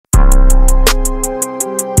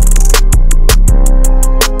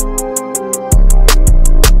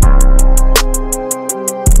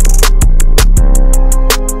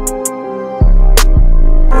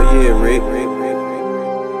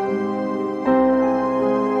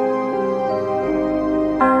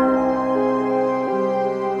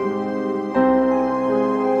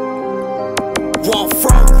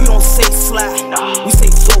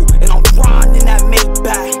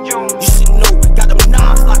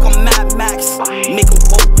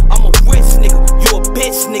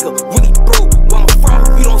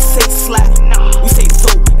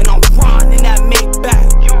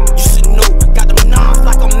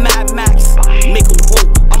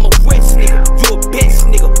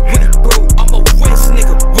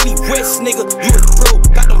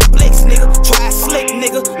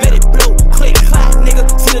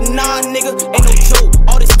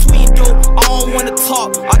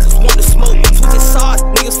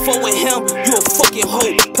fucking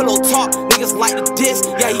hoe. Pillow talk, niggas like the diss,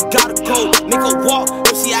 yeah, he gotta go. Make her walk,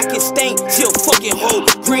 if she acting stank, she a fucking hoe.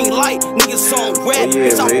 Green light, niggas on red,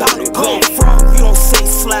 bitch, I'm bout to go. From, you don't say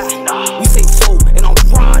flat, we say so, and I'm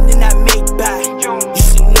riding in that Maybach. You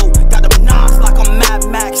should know, got them knives like I'm Mad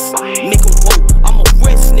Max. Make 'em woke, I'm a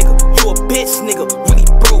rich nigga, you a bitch nigga, really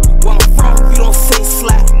broke. Where I'm from, you don't say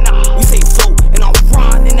slack, we say so, and I'm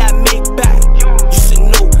riding in that Maybach. You should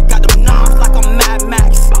know, got them knives like I'm Mad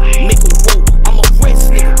Max. Make 'em woke, I'm a rich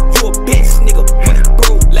nigga, you a bitch nigga, really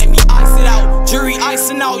broke. Let me ice it out, jury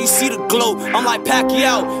icing out, you see the glow. I'm like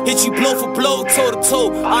Pacquiao, hit you blow for blow, toe to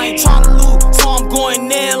toe. I ain't tryna lose, so I'm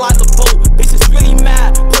going in like a boat. Bitch is really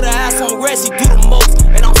mad, put her ass on red, she do the most.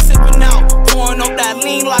 And I'm sipping out, pouring up that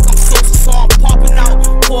lean like I'm Sosa, so I'm popping out.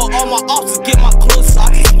 Pour all my ops to get my clothes, I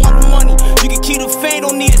just want the money. You can keep the fame,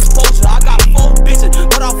 don't need exposure. I got 4 bitches,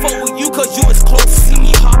 but I fuck with you cause you was close. See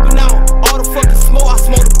me hopping out, all the fucking smoke, I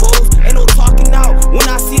smoke the bowls. Ain't no talking out, when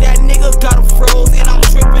I see that nigga got him froze. And I'm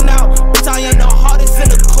tripping out, bitch, I am the hardest in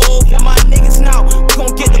the cold. For my niggas now, we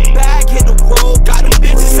gon' get the bag, hit the road. Got them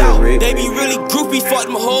bitches out, they be really groupie, fuck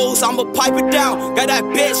them hoes. I'ma pipe it down, got that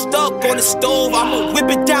bitch stuck on the stove. I'ma whip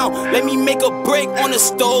it down, let me make a break on the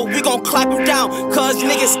stove. We gon' clap it down, cause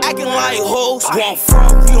niggas acting like hoes. Where I'm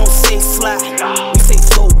from, you don't say slack.